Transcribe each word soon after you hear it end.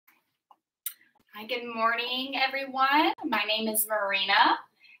Hi, good morning, everyone. My name is Marina.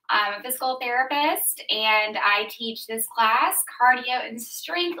 I'm a physical therapist, and I teach this class, Cardio and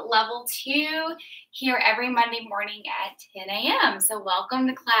Strength Level 2, here every Monday morning at 10 a.m. So welcome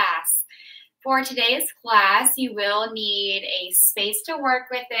to class. For today's class, you will need a space to work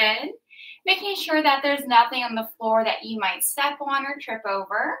within, making sure that there's nothing on the floor that you might step on or trip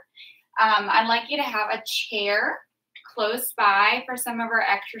over. I'd like you to have a chair close by for some of our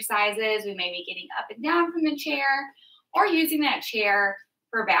exercises. We may be getting up and down from the chair or using that chair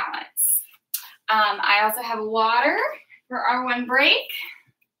for balance. I also have water for our one break.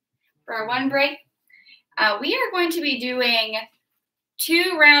 We are going to be doing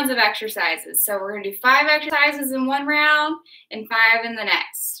 2 rounds of exercises. So we're going to do 5 exercises in one round and 5 in the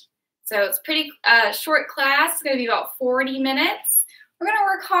next. So it's pretty short class. It's going to be about 40 minutes. We're going to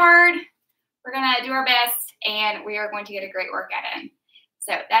work hard. We're going to do our best, and we are going to get a great workout in.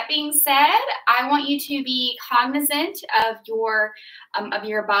 So that being said, I want you to be cognizant of your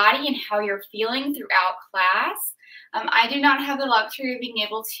body and how you're feeling throughout class. I do not have the luxury of being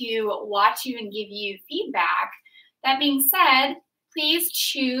able to watch you and give you feedback. That being said, please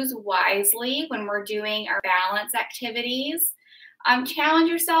choose wisely when we're doing our balance activities. Challenge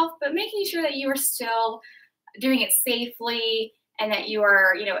yourself, but making sure that you are still doing it safely and that you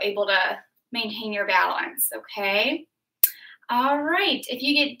are, able to maintain your balance, okay? All right, if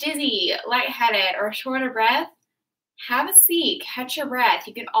you get dizzy, lightheaded, or short of breath, have a seat, catch your breath.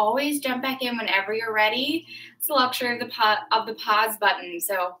 You can always jump back in whenever you're ready. It's the luxury of the pause button.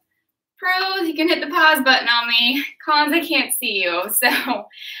 So pros, you can hit the pause button on me. Cons, I can't see you. So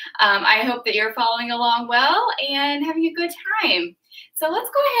I hope that you're following along well and having a good time. So let's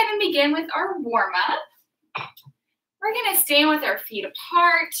go ahead and begin with our warm-up. We're gonna stand with our feet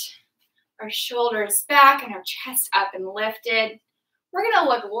apart, our shoulders back, and our chest up and lifted. We're gonna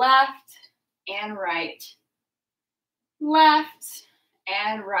look left and right. Left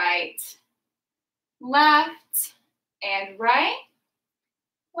and right. Left and right.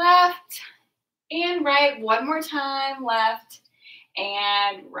 Left and right. One more time. Left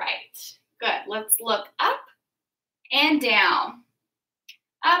and right. Good. Let's look up and down.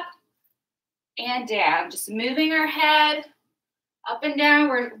 Up and down. Just moving our head up and down.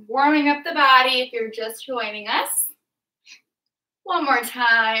 We're warming up the body if you're just joining us. One more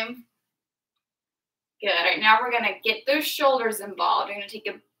time. Good. All right, now we're going to get those shoulders involved. You're going to take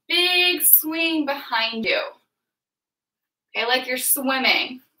a big swing behind you. Okay, like you're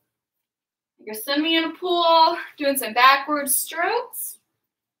swimming. You're swimming in a pool, doing some backward strokes.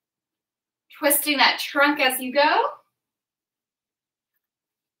 Twisting that trunk as you go.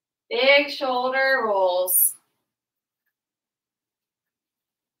 Big shoulder rolls.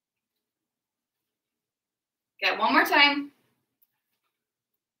 Good, one more time.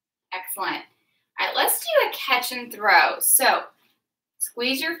 Excellent. All right, let's do a catch and throw. So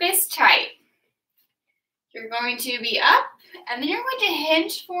squeeze your fist tight. You're going to be up, and then you're going to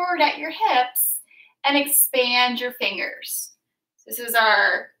hinge forward at your hips and expand your fingers. This is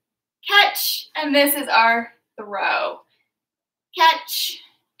our catch, and this is our throw. Catch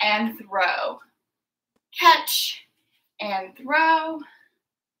and throw. Catch and throw.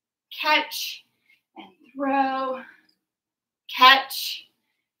 Catch and throw. Catch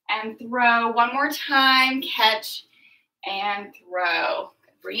and throw. One more time. Catch and throw.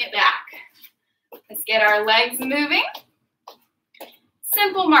 Bring it back. Let's get our legs moving.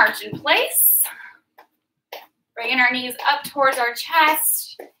 Simple march in place. Bringing our knees up towards our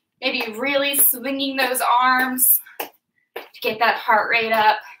chest. Maybe really swinging those arms to get that heart rate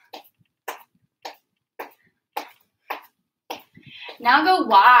up. Now go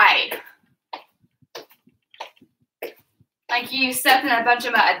wide. Like you stepped in a bunch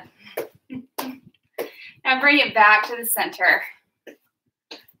of mud. Now bring it back to the center. Good,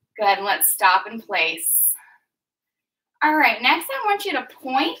 and let's stop in place. All right, next I want you to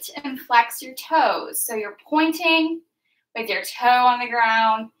point and flex your toes. So you're pointing with your toe on the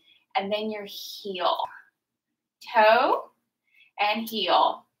ground and then your heel. Toe and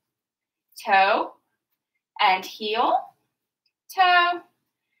heel. Toe and heel. Toe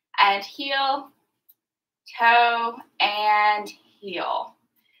and heel. Toe and heel.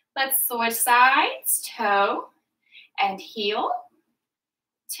 Let's switch sides. Toe and heel.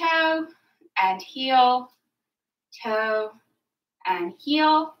 Toe and heel. Toe and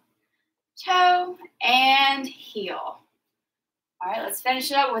heel. Toe and heel. All right, let's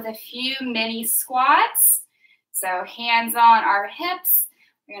finish it up with a few mini squats. So hands on our hips.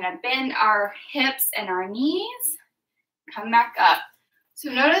 We're going to bend our hips and our knees. Come back up.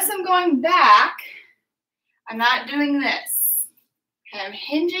 So notice I'm going back. I'm not doing this. Okay, I'm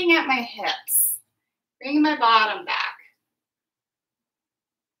hinging at my hips. Bring my bottom back.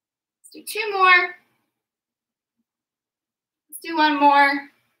 Let's do 2 more. Let's do 1 more.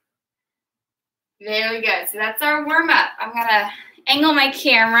 Very good. So that's our warm up. I'm going to angle my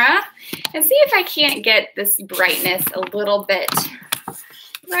camera and see if I can't get this brightness a little bit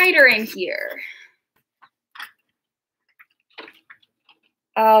brighter in here.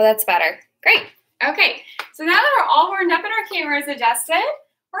 Oh, that's better. Great. Okay. So now that we're all warmed up and our camera is adjusted,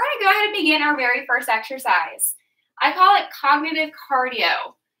 we're going to go ahead and begin our very first exercise. I call it cognitive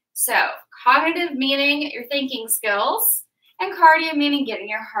cardio. So cognitive meaning your thinking skills, and cardio meaning getting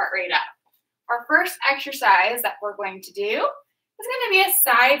your heart rate up. Our first exercise that we're going to do is going to be a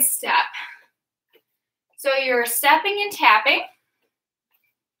side step. So you're stepping and tapping,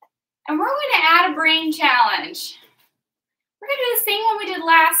 and we're going to add a brain challenge. We're going to do the same one we did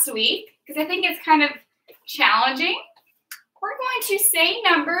last week because I think it's kind of challenging. We're going to say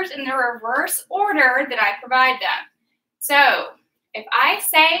numbers in the reverse order that I provide them. So if I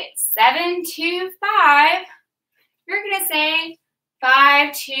say 7, 2, 5, you're going to say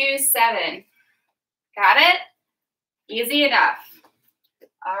 5, 2, 7. Got it? Easy enough.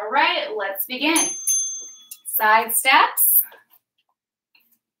 All right, let's begin. Side steps.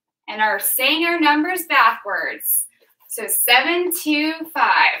 And are saying our numbers backwards. So 7, 2,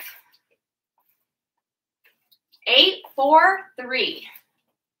 5. 8, 4, 3.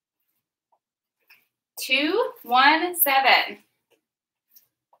 2, 1, 7.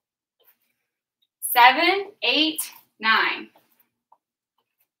 7, 8, 9.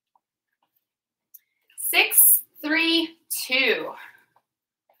 6, 3, 2.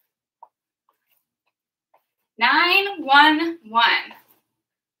 9, 1, 1.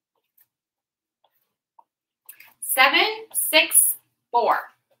 7, 6, 4.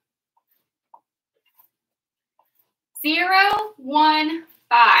 0, 1,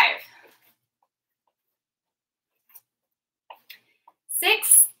 5.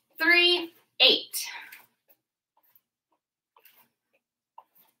 6, 3, 8.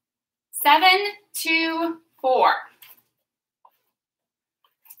 7, 2, 4.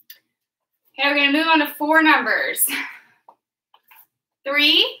 Okay, we're going to move on to 4 numbers.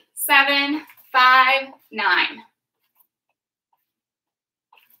 3, 7, 5, 9.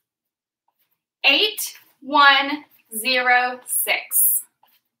 8, 1, 0, 6.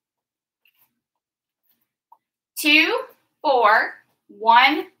 2, 4,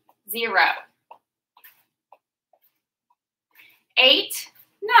 1, 0. 8,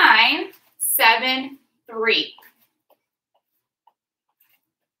 9, 7, 3.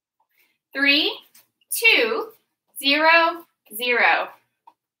 3, 2, 0, 0.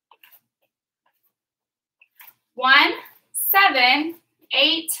 1, 7,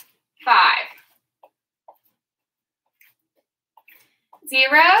 8, 5.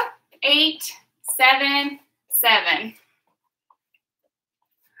 0, 8, 7, 7.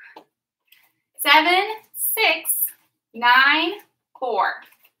 7, 6, 9, 4.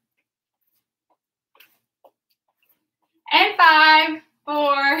 And 5,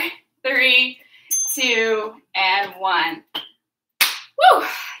 4, 3, 2, and 1. Woo!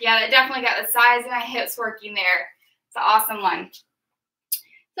 Yeah, that definitely got the sides of my hips working there. It's an awesome one.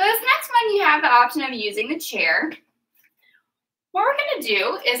 So this next one, you have the option of using the chair. What we're going to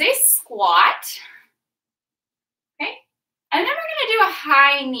do is a squat. Okay? And then we're going to do a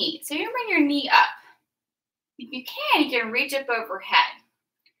high knee. So you're going to bring your knee up. If you can reach up overhead.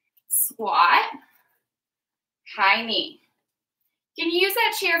 Squat, high knee. You can use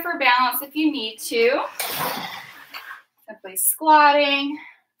that chair for balance if you need to. Simply squatting,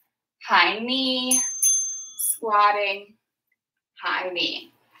 high knee, squatting, high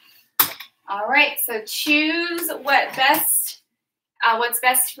knee. All right, so choose what's best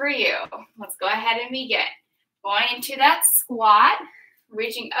for you. Let's go ahead and begin. Going into that squat,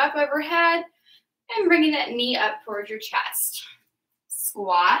 reaching up overhead, and bringing that knee up towards your chest.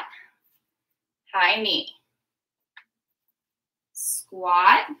 Squat, high knee.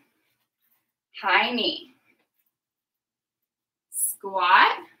 Squat, high knee.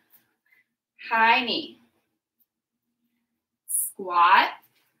 Squat, high knee. Squat,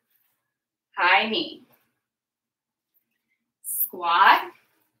 high knee. Squat,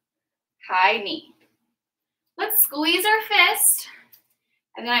 high knee. Let's squeeze our fist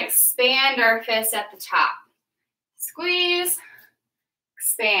and then expand our fist at the top. Squeeze,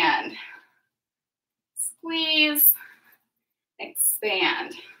 expand. Squeeze,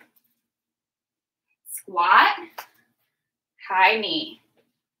 expand. Squat, high knee.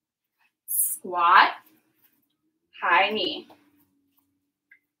 Squat, high knee.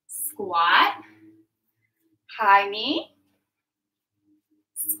 Squat, high knee.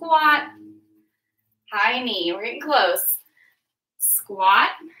 Squat, high knee. We're getting close. Squat,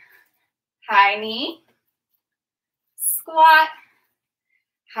 high knee, squat,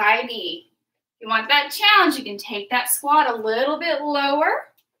 high knee. If you want that challenge, you can take that squat a little bit lower.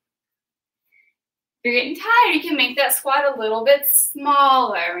 If you're getting tired, you can make that squat a little bit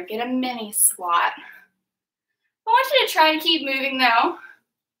smaller and get a mini squat. I want you to try to keep moving though.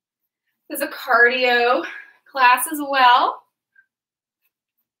 There's a cardio class as well.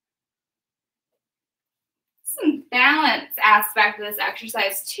 Some balance aspect of this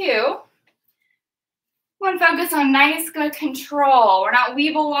exercise too. We want to focus on nice, good control. We're not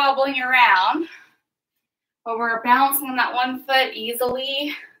weeble wobbling around, but we're balancing on that one foot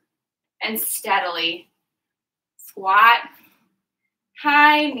easily and steadily. Squat,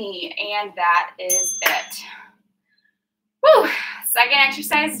 high knee, and that is it. Woo! Second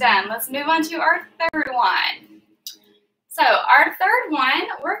exercise done. Let's move on to our third one. So our third one,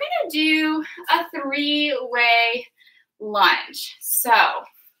 we're going to do a three-way lunge. So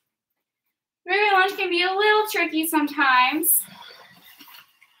three-way lunge can be a little tricky sometimes.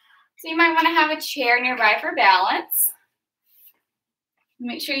 So you might want to have a chair nearby for balance.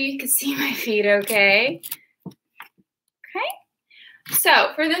 Make sure you can see my feet okay. Okay.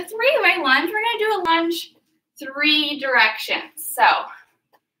 So for the three-way lunge, we're going to do a lunge 3 directions. So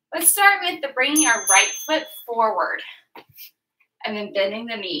let's start with bringing our right foot forward and then bending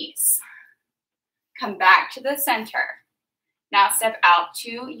the knees. Come back to the center. Now step out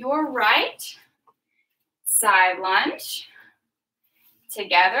to your right, side lunge,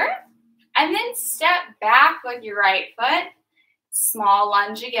 together, and then step back with your right foot, small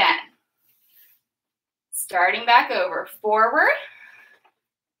lunge again. Starting back over, forward,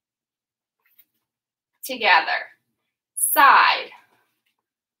 together, side,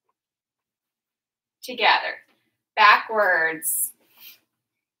 together, backwards,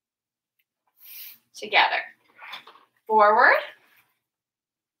 together, forward,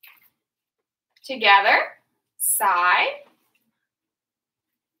 together, side,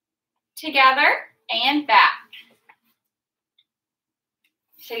 together, and back,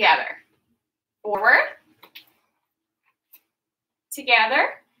 together, forward, together,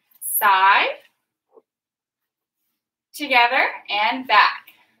 side, together, and back,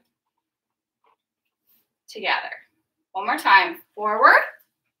 together. One more time, forward,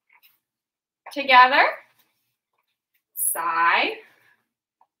 together, side,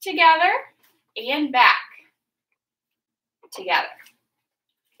 together, and back, together.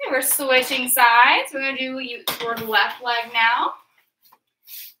 Okay, we're switching sides. We're going to do your left leg now.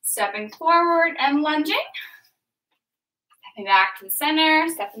 Stepping forward and lunging. Stepping back to the center,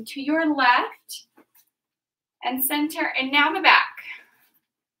 stepping to your left and center, and now the back.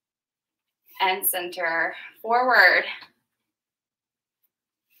 And center, forward,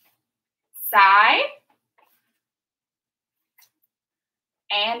 side,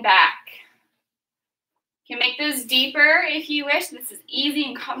 and back. You can make those deeper if you wish. This is easy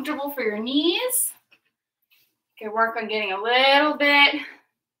and comfortable for your knees. You can work on getting a little bit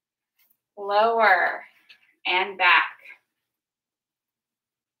lower and back.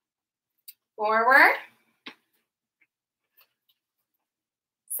 Forward,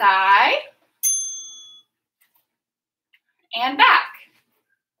 side, and back,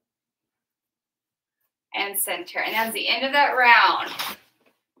 and center. And that's the end of that round.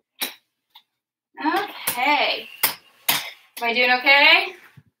 Okay. Am I doing okay?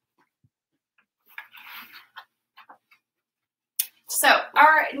 So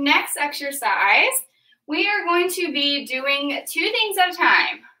our next exercise, we are going to be doing 2 things at a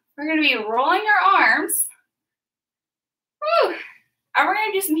time. We're going to be rolling our arms. Woo! And we're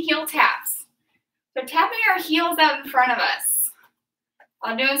going to do some heel taps. So tapping our heels out in front of us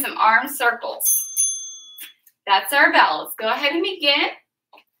while doing some arm circles. That's our bell. Let's go ahead and begin.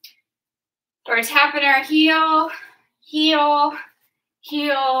 We're tapping our heel, heel,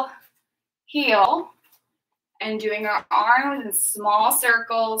 heel, heel, and doing our arms in small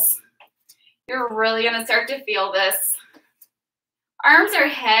circles. You're really going to start to feel this. Arms are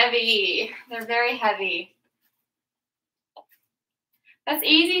heavy. They're very heavy. That's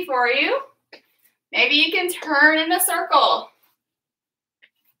easy for you. Maybe you can turn in a circle.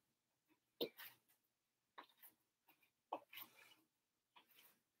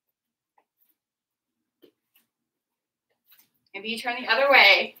 Maybe you turn the other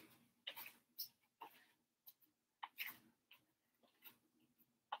way.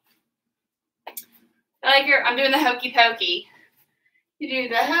 I'm doing the hokey pokey. You do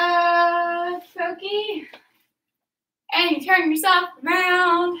the hokey pokey, and you turn yourself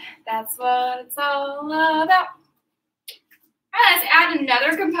around. That's what it's all about. All right, let's add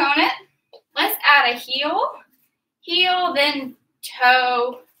another component. Let's add out of heel, heel, then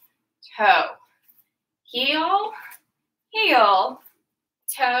toe, toe. Heel, heel,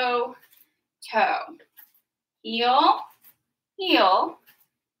 toe, toe. Heel, heel,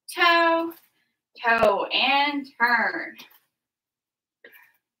 toe, toe, and turn.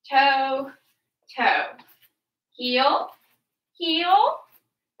 Toe, toe. Heel, heel,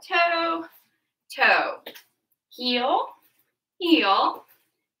 toe, toe. Heel, heel,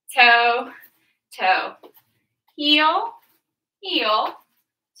 toe, toe. Heel, heel,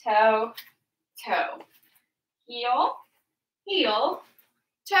 toe, toe. Heel, heel,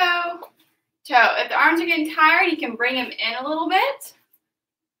 toe, toe. If the arms are getting tired, you can bring them in a little bit.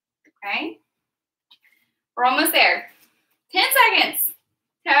 Okay. We're almost there. 10 seconds.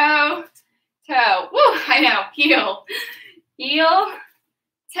 Toe, toe. Woo, I know. Heel, heel,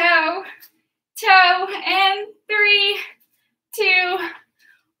 toe, toe, and 3, 2,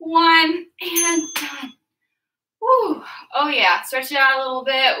 1, and done. Woo. Oh yeah, stretch it out a little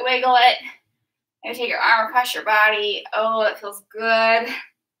bit, wiggle it. Maybe take your arm across your body. Oh, that feels good.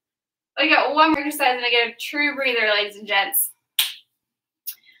 We got one more exercise and I get a true breather, ladies and gents.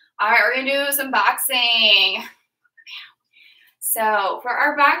 All right, we're gonna do some boxing. So for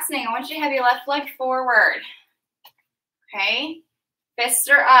our boxing, I want you to have your left leg forward. Okay, fists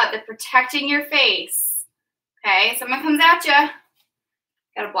are up. They're protecting your face. Okay, someone comes at you,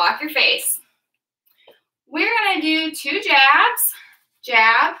 gotta block your face. We're gonna do 2 jabs,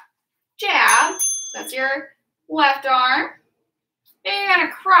 jab, jab. That's your left arm. Then you're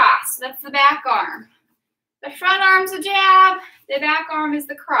gonna cross. That's the back arm. The front arm's a jab. The back arm is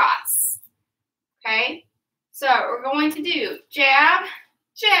the cross. Okay? So we're going to do jab,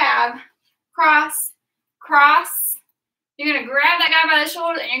 jab, cross, cross. You're gonna grab that guy by the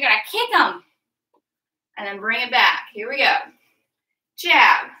shoulder and you're gonna kick him. And then bring it back. Here we go.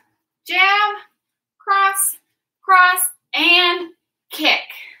 Jab, jab, cross, cross, and kick.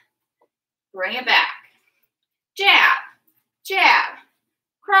 Bring it back. Jab, jab,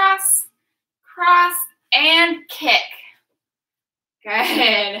 cross, cross, and kick.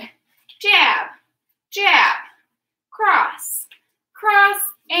 Good. Jab, jab, cross, cross,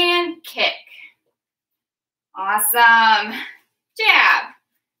 and kick. Awesome. Jab,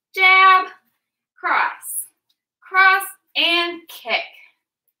 jab, cross, cross, and kick.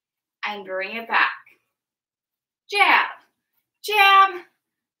 And bring it back. Jab, jab,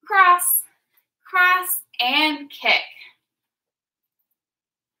 cross, cross, and kick.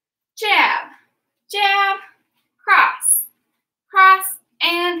 Jab, jab, cross, cross,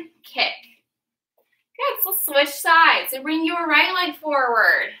 and kick. Good, so switch sides. So bring your right leg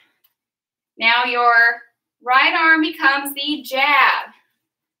forward. Now your right arm becomes the jab.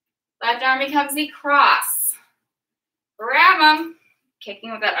 Left arm becomes the cross. Grab them,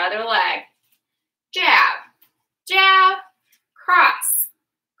 kicking with that other leg. Jab, jab, cross,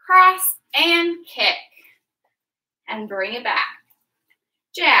 cross, and kick. And bring it back.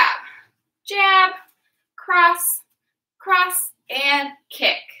 Jab, jab, cross, cross, and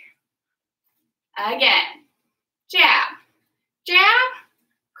kick. Again. Jab, jab,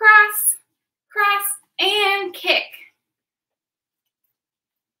 cross, cross, and kick.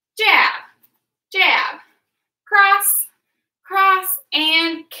 Jab, jab, cross, cross,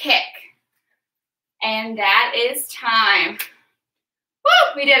 and kick. And that is time.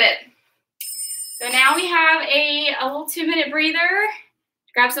 Woo, we did it. So now we have a little 2-minute breather.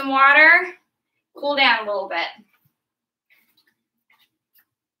 Grab some water, cool down a little bit.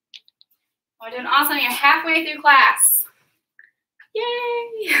 We're doing awesome. You're halfway through class. Yay!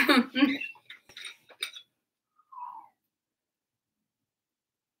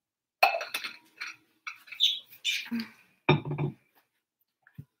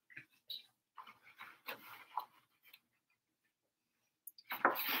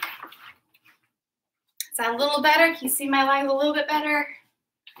 Is that a little better? Can you see my legs a little bit better?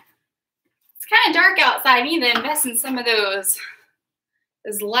 It's kind of dark outside. I need to invest in some of those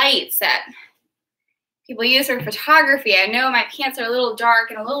lights that people use for photography. I know my pants are a little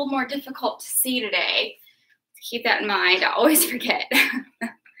dark and a little more difficult to see today. Keep that in mind. I always forget.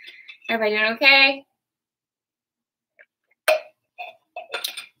 Everybody doing okay?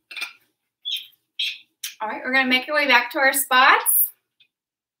 All right, we're going to make our way back to our spots.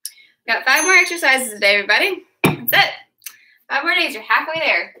 We've got 5 more exercises today, everybody. That's it. 5 more days. You're halfway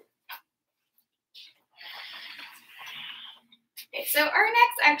there. Okay, so our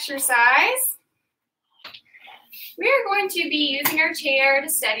next exercise, we are going to be using our chair to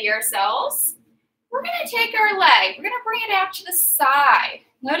steady ourselves. We're going to take our leg. We're going to bring it out to the side.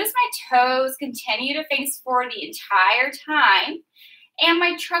 Notice my toes continue to face forward the entire time. and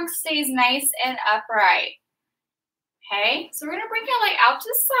my trunk stays nice and upright. Okay, so we're gonna bring your leg out to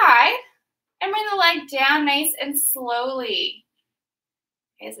the side and bring the leg down nice and slowly.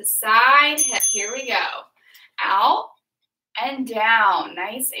 Okay, so side hip, here we go. Out and down,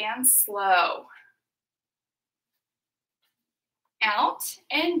 nice and slow. Out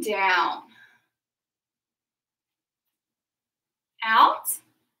and down. Out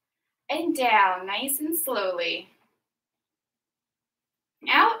and down, nice and slowly.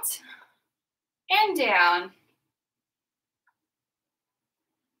 Out and down.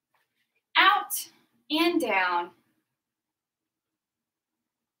 Out and down.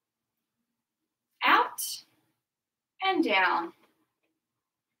 Out and down.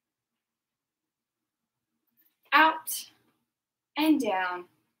 Out and down.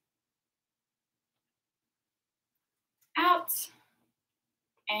 Out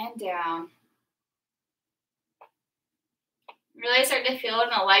and down. Really start to feel it in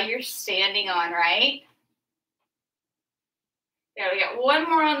the leg you're standing on, right? There we go. One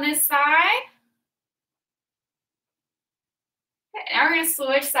more on this side. Okay, now we're going to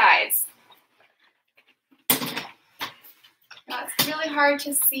switch sides. Now it's really hard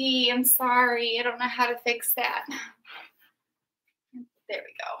to see. I'm sorry. I don't know how to fix that. There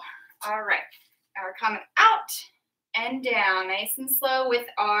we go. All right. Now we're coming out and down, nice and slow with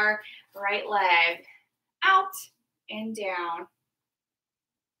our right leg. Out and down.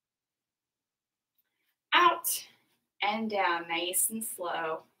 Out and down, nice and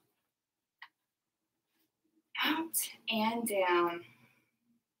slow. Out and down.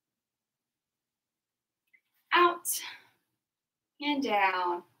 Out and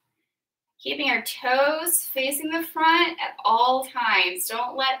down. Keeping our toes facing the front at all times.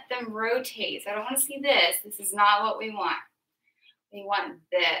 Don't let them rotate. So I don't want to see this. This is not what we want. We want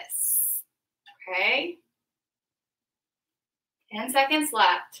this. Okay? 10 seconds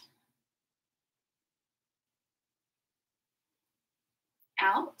left.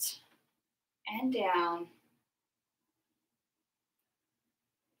 Out and down.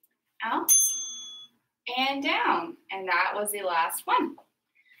 Out and down. And that was the last one.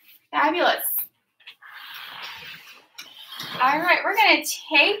 Fabulous. All right, we're going to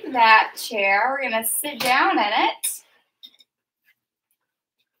take that chair. We're going to sit down in it.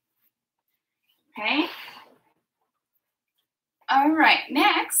 Okay. All right,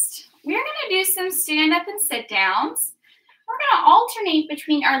 next, we're going to do some stand up and sit downs. We're going to alternate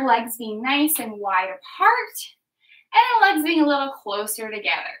between our legs being nice and wide apart and our legs being a little closer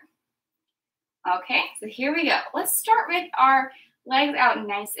together. Okay, so here we go. Let's start with our legs out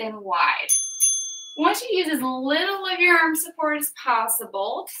nice and wide. I want you to use as little of your arm support as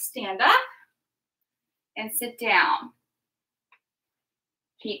possible to stand up and sit down.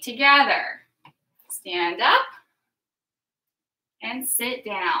 Feet together. Stand up and sit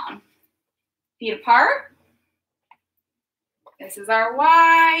down. Feet apart. This is our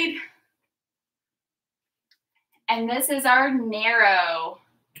wide. And this is our narrow.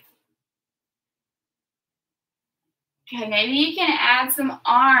 Okay, maybe you can add some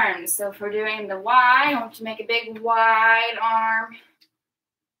arms. So if we're doing the wide, I want you to make a big wide arm.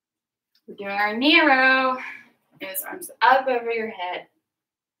 We're doing our narrow. Those arms up over your head.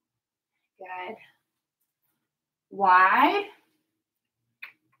 Good. Wide.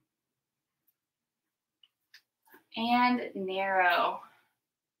 And narrow.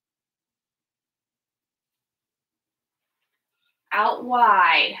 Out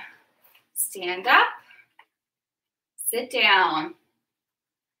wide. Stand up. Sit down.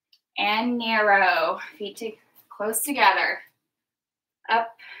 And narrow. Feet close together.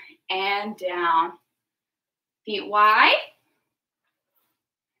 Up and down. Feet wide.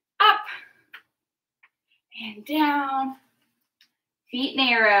 Up. And down. Feet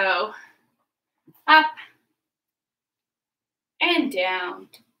narrow. Up. And down.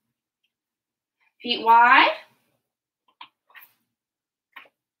 Feet wide.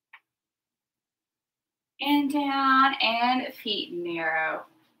 And down, and feet narrow.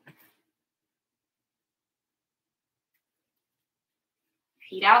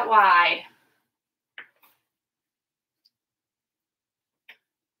 Feet out wide.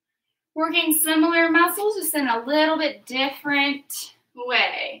 Working similar muscles, just in a little bit different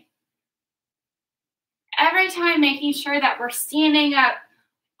way. Every time making sure that we're standing up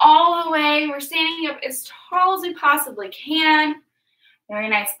all the way. We're standing up as tall as we possibly can. Very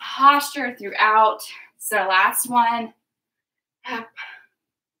nice posture throughout. So last one, up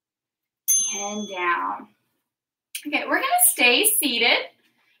and down. Okay, we're gonna stay seated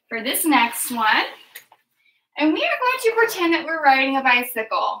for this next one. And we are going to pretend that we're riding a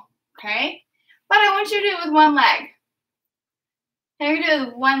bicycle, okay? But I want you to do it with one leg. Okay, we're gonna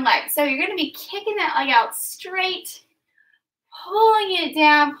do one leg. So you're gonna be kicking that leg out straight, pulling it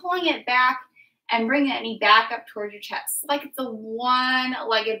down, pulling it back, and bringing that knee back up towards your chest, like it's a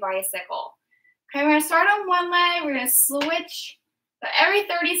one-legged bicycle. Okay, we're gonna start on one leg. We're gonna switch every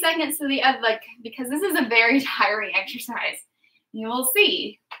 30 seconds to the other leg because this is a very tiring exercise. You will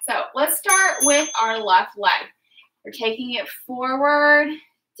see. So let's start with our left leg. We're taking it forward,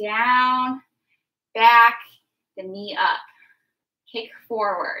 down, back, the knee up. Kick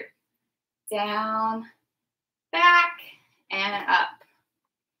forward, down, back, and up.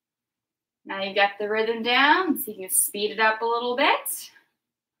 Now you've got the rhythm down, so you can speed it up a little bit.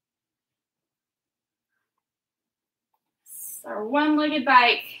 So our one-legged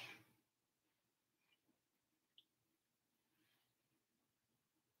bike.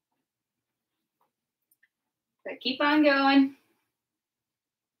 So keep on going.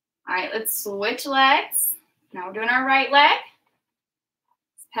 All right, let's switch legs. Now we're doing our right leg.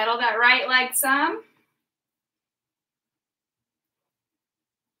 Let's pedal that right leg some.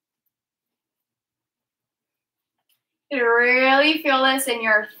 You really feel this in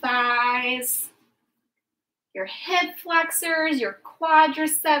your thighs, your hip flexors, your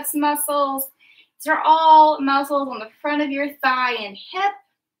quadriceps muscles. These are all muscles on the front of your thigh and hip.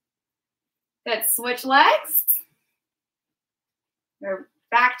 Good, switch legs. We're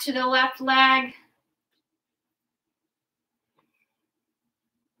back to the left leg.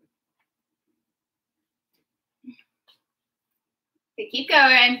 Okay, keep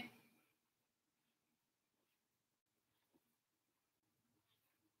going.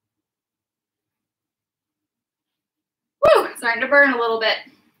 Woo, starting to burn a little bit.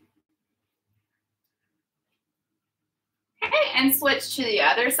 Okay, and switch to the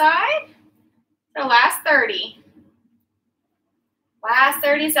other side. So last 30. Last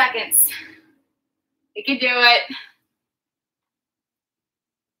 30 seconds. You can do it.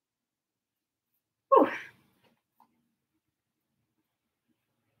 Whew.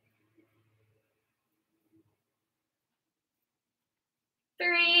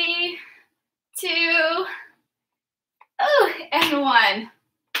 3, 2, and 1.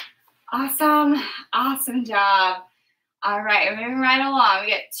 Awesome, awesome job. All right, moving right along.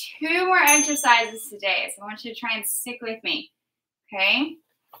 We got 2 more exercises today, so I want you to try and stick with me, okay?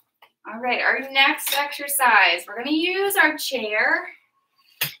 All right, our next exercise, we're gonna use our chair,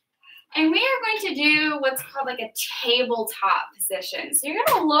 and we are going to do what's called like a tabletop position. So you're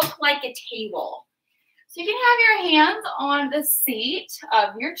gonna look like a table. So you can have your hands on the seat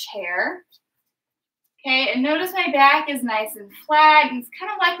of your chair. Okay, and notice my back is nice and flat. And it's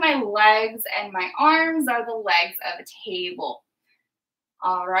kind of like my legs and my arms are the legs of a table.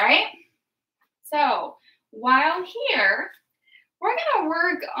 All right, so while here, we're gonna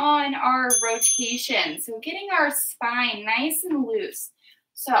work on our rotation. So getting our spine nice and loose.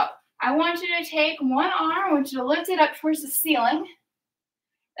 So I want you to take one arm, I want you to lift it up towards the ceiling.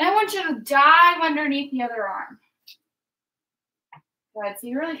 And I want you to dive underneath the other arm. Good, so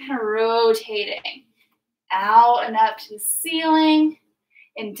you're really kind of rotating out and up to the ceiling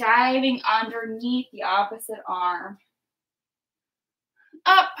and diving underneath the opposite arm.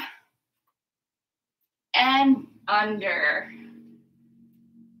 Up and under.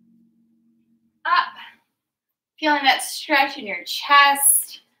 Up. Feeling that stretch in your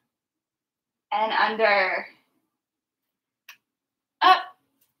chest and under. Up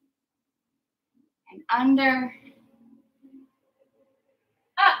and under.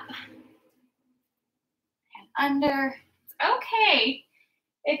 Up and under. It's okay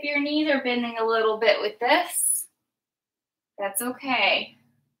if your knees are bending a little bit with this. That's okay.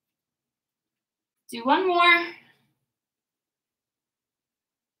 Do one more.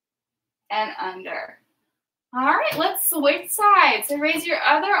 And under. All right, let's switch sides. So raise your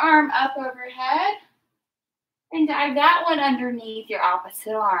other arm up overhead and dive that one underneath your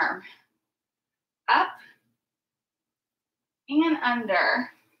opposite arm. Up and under.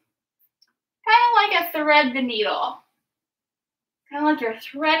 Kind of like a thread the needle. Kind of like you're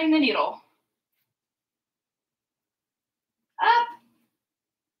threading the needle. Up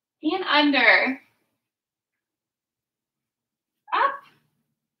and under. Up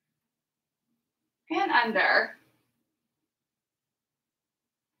and under.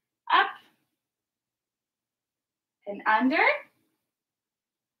 Up and under.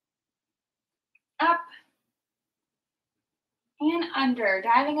 Up and under.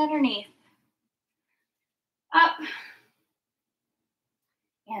 Diving underneath. Up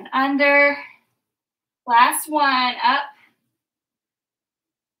and under. Last one. Up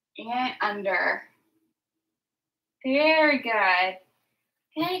and under. Very good.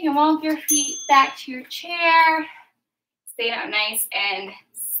 Okay, you can walk your feet back to your chair. Stand up nice and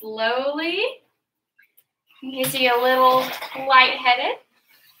slowly. In case you get a little lightheaded.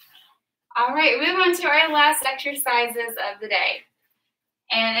 All right, move on to our last exercises of the day.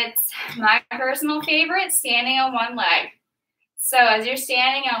 And it's my personal favorite, standing on one leg. So as you're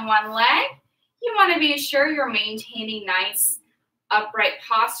standing on one leg, you want to be sure you're maintaining nice upright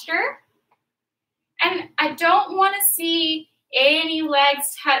posture. And I don't want to see any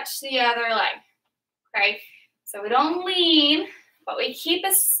legs touch the other leg, okay? So we don't lean, but we keep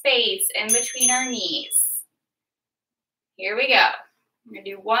a space in between our knees. Here we go. I'm going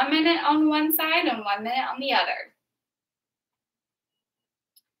to do 1 minute on one side and 1 minute on the other.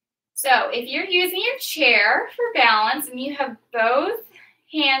 So if you're using your chair for balance and you have both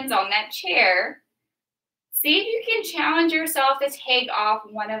hands on that chair, see if you can challenge yourself to take off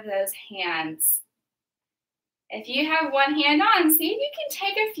one of those hands. If you have one hand on, see if you can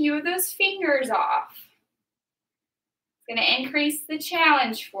take a few of those fingers off. It's going to increase the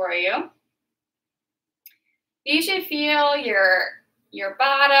challenge for you. You should feel your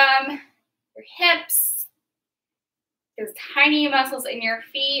bottom, your hips, those tiny muscles in your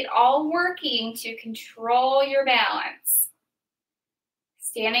feet all working to control your balance.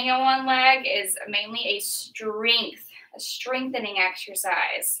 Standing on one leg is mainly a strengthening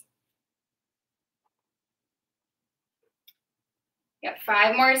exercise. You have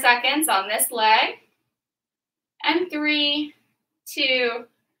 5 more seconds on this leg. And 3, 2,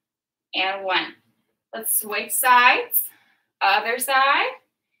 and 1. Let's switch sides. Other side.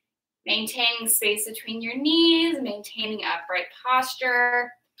 Maintaining space between your knees, maintaining upright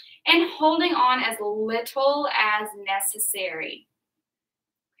posture, and holding on as little as necessary.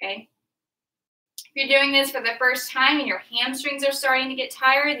 Okay? If you're doing this for the first time and your hamstrings are starting to get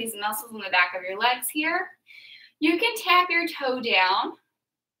tired, these muscles in the back of your legs here, you can tap your toe down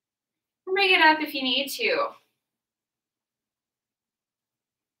and bring it up if you need to.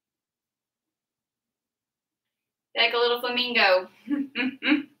 Like a little flamingo.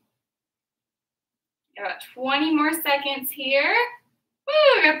 About 20 more seconds here.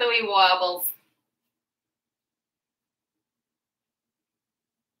 Woo, got the wee wobbles.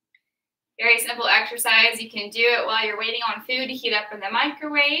 Very simple exercise. You can do it while you're waiting on food to heat up in the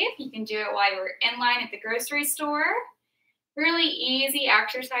microwave. You can do it while you're in line at the grocery store. Really easy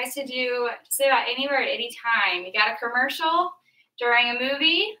exercise to do just about anywhere at any time. You got a commercial during a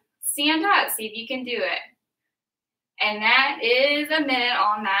movie, stand up, see if you can do it. And that is a minute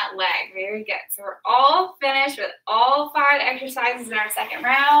on that leg. Very good. So we're all finished with all 5 exercises in our second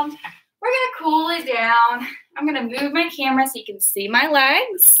round. We're going to cool it down. I'm going to move my camera so you can see my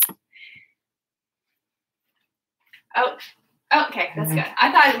legs. Oh, okay, that's good.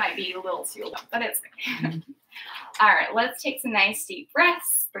 I thought it might be a little too low, but it's good. All right, let's take some nice deep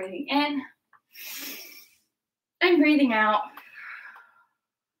breaths. Breathing in and breathing out.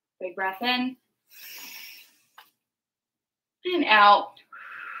 Big breath in and out.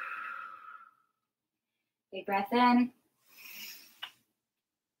 Big breath in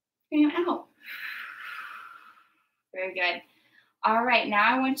and out. Very good. All right, now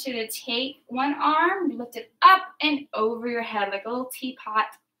I want you to take one arm, lift it up and over your head like a little teapot.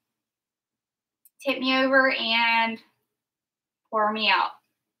 Tip me over and pour me out.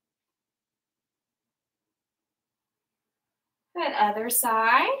 Good, other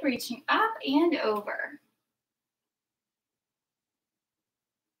side, reaching up and over.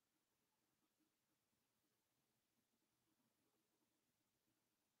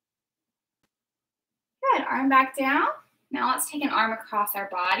 Good, arm back down. Now let's take an arm across our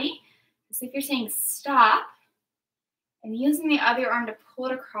body. As if you're saying stop, and using the other arm to pull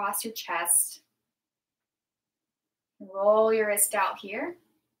it across your chest. Roll your wrist out here.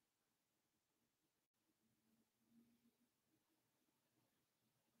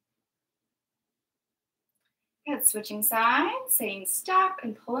 Good, switching sides, saying stop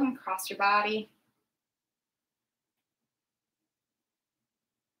and pulling across your body.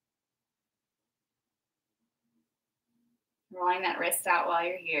 Rolling that wrist out while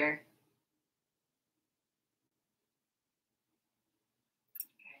you're here.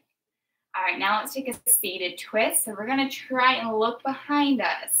 All right, now let's take a seated twist. So we're going to try and look behind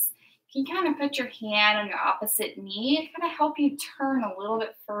us. You can kind of put your hand on your opposite knee and kind of help you turn a little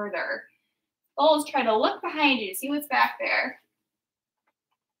bit further. The goal is try to look behind you, see what's back there.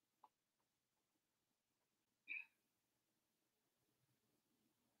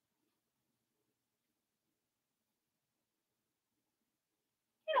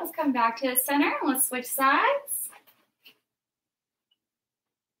 And let's come back to the center and let's switch sides.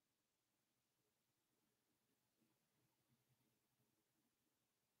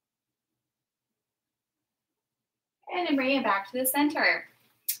 Good, and bring it back to the center.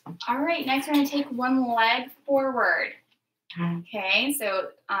 All right, next we're going to take one leg forward. Okay, so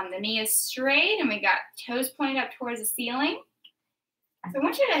the knee is straight and we got toes pointed up towards the ceiling. So I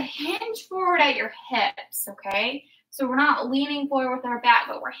want you to hinge forward at your hips, okay? So we're not leaning forward with our back,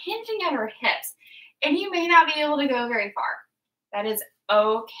 but we're hinging at our hips. And you may not be able to go very far. That is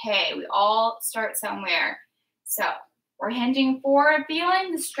okay. We all start somewhere. So we're hinging forward,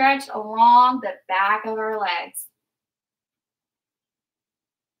 feeling the stretch along the back of our legs.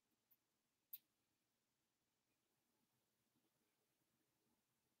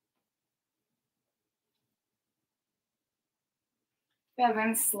 Good, we're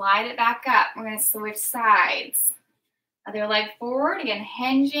going to slide it back up. We're going to switch sides. Other leg forward, again,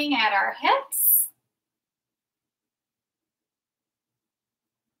 hinging at our hips.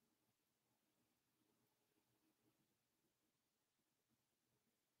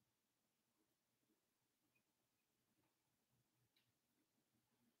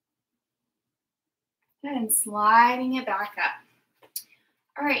 Good, and sliding it back up.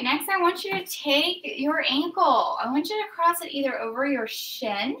 All right, next I want you to take your ankle. I want you to cross it either over your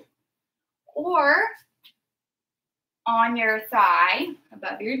shin or on your thigh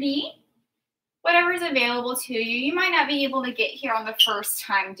above your knee. Whatever is available to you. You might not be able to get here on the first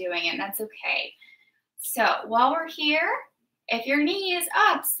time doing it. That's okay. So while we're here, if your knee is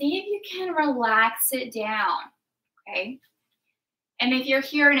up, see if you can relax it down, okay? And if you're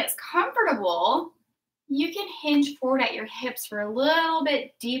here and it's comfortable, you can hinge forward at your hips for a little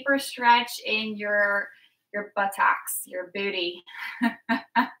bit deeper stretch in your buttocks, your booty. Good,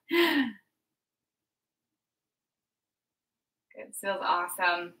 feels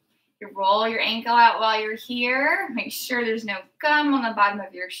awesome. You roll your ankle out while you're here. Make sure there's no gum on the bottom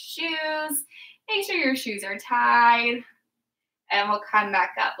of your shoes. Make sure your shoes are tied. And we'll come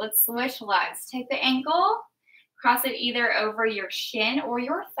back up. Let's switch legs. Take the ankle, cross it either over your shin or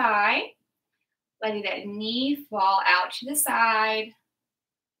your thigh. Letting that knee fall out to the side.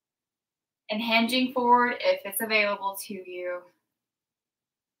 And hinging forward if it's available to you.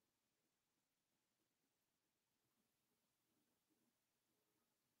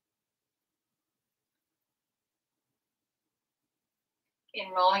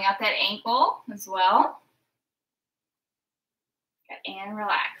 And rolling out that ankle as well. And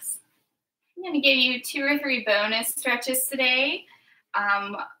relax. I'm going to give you 2 or 3 bonus stretches today.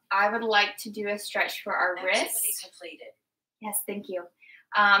 I would like to do a stretch for our wrists. Completed. Yes, thank you.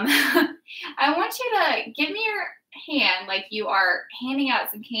 I want you to give me your hand like you are handing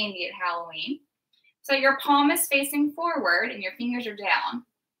out some candy at Halloween. So your palm is facing forward and your fingers are down.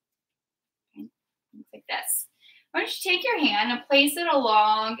 Okay. Like this. I want you to take your hand and place it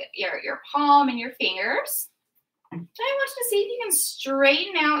along your palm and your fingers. Then I want you to see if you can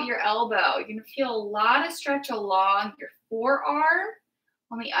straighten out your elbow. You're going to feel a lot of stretch along your forearm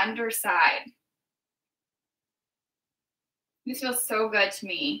on the underside. This feels so good to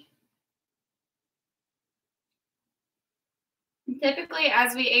me. And typically,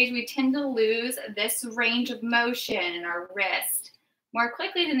 as we age, we tend to lose this range of motion in our wrist more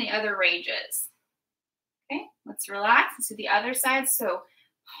quickly than the other ranges. Okay, let's relax. Let's do the other side. So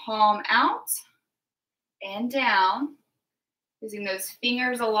palm out and down, using those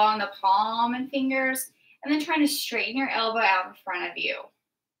fingers along the palm and fingers, and then trying to straighten your elbow out in front of you.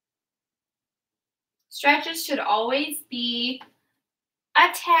 Stretches should always be a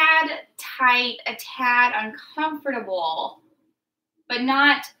tad tight, a tad uncomfortable, but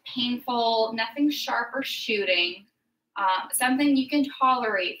not painful, nothing sharp or shooting, something you can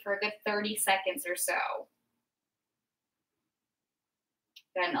tolerate for a good 30 seconds or so.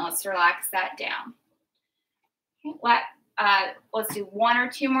 Then let's relax that down. Okay, let's do 1 or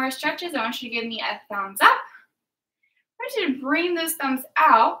 2 more stretches. I want you to give me a thumbs up. I want you to bring those thumbs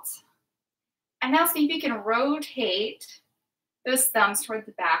out. And now see if you can rotate those thumbs toward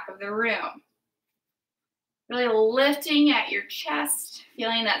the back of the room. Really lifting at your chest,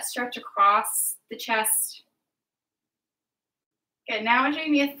 feeling that stretch across the chest. Good, now I want you to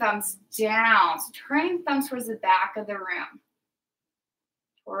give me a thumbs down. So turning thumbs towards the back of the room,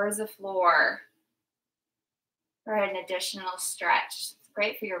 towards the floor. For an additional stretch. It's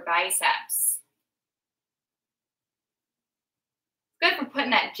great for your biceps. Good for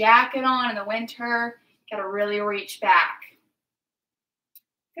putting that jacket on in the winter. Got to really reach back.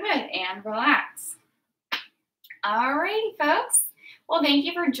 Good, and relax. All righty, folks. Well, thank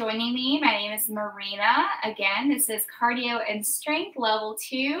you for joining me. My name is Marina. Again, this is Cardio and Strength Level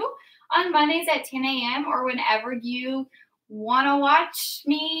 2 on Mondays at 10 a.m. or whenever you want to watch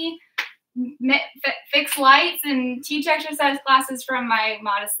me fix lights and teach exercise classes from my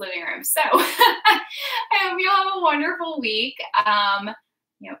modest living room. So I hope you have a wonderful week.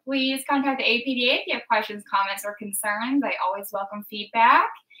 Please contact the APDA if you have questions, comments, or concerns. I always welcome feedback.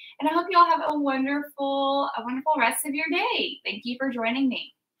 And I hope you all have a wonderful rest of your day. Thank you for joining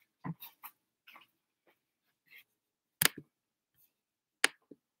me.